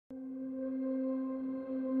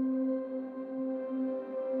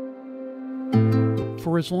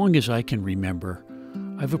For as long as I can remember,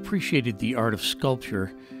 I've appreciated the art of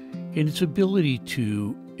sculpture and its ability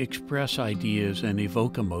to express ideas and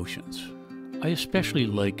evoke emotions. I especially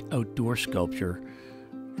like outdoor sculpture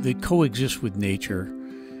that coexists with nature,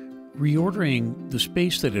 reordering the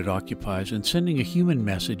space that it occupies and sending a human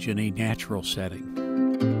message in a natural setting.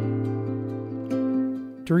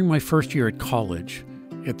 During my first year at college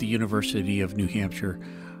at the University of New Hampshire,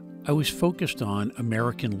 I was focused on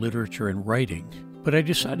American literature and writing, but I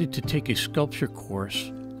decided to take a sculpture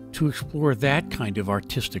course to explore that kind of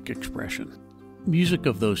artistic expression. Music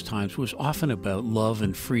of those times was often about love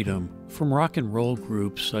and freedom from rock and roll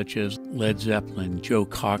groups such as Led Zeppelin, Joe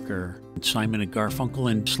Cocker, Simon and Garfunkel,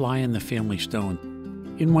 and Sly and the Family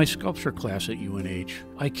Stone. In my sculpture class at UNH,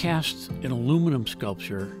 I cast an aluminum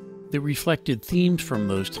sculpture that reflected themes from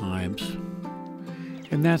those times,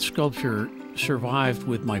 and that sculpture survived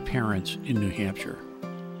with my parents in New Hampshire.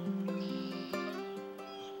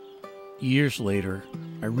 Years later,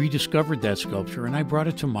 I rediscovered that sculpture and I brought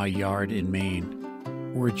it to my yard in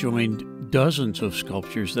Maine, where it joined dozens of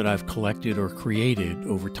sculptures that I've collected or created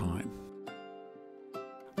over time.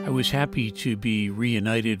 I was happy to be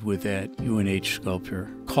reunited with that UNH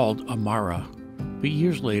sculpture called Amara, but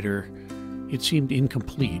years later, it seemed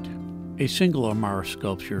incomplete. A single Amara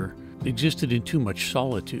sculpture existed in too much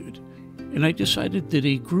solitude, and I decided that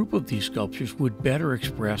a group of these sculptures would better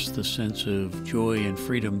express the sense of joy and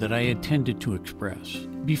freedom that I intended to express.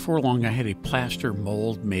 Before long, I had a plaster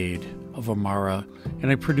mold made of Amara,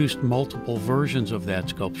 and I produced multiple versions of that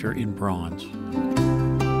sculpture in bronze.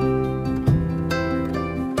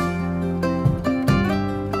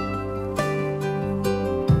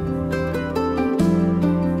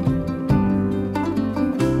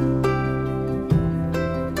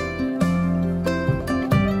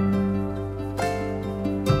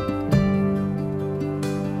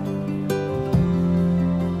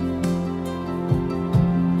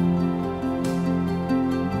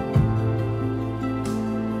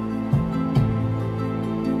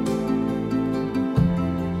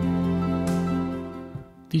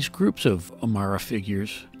 These groups of Amara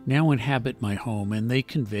figures now inhabit my home, and they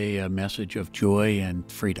convey a message of joy and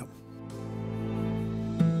freedom.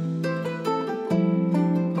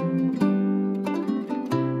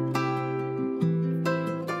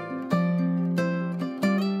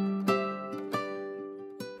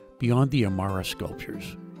 Beyond the Amara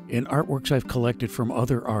sculptures and artworks I've collected from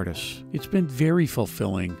other artists, it's been very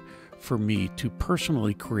fulfilling for me to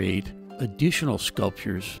personally create additional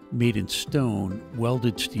sculptures made in stone,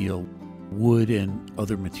 welded steel, wood, and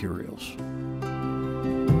other materials.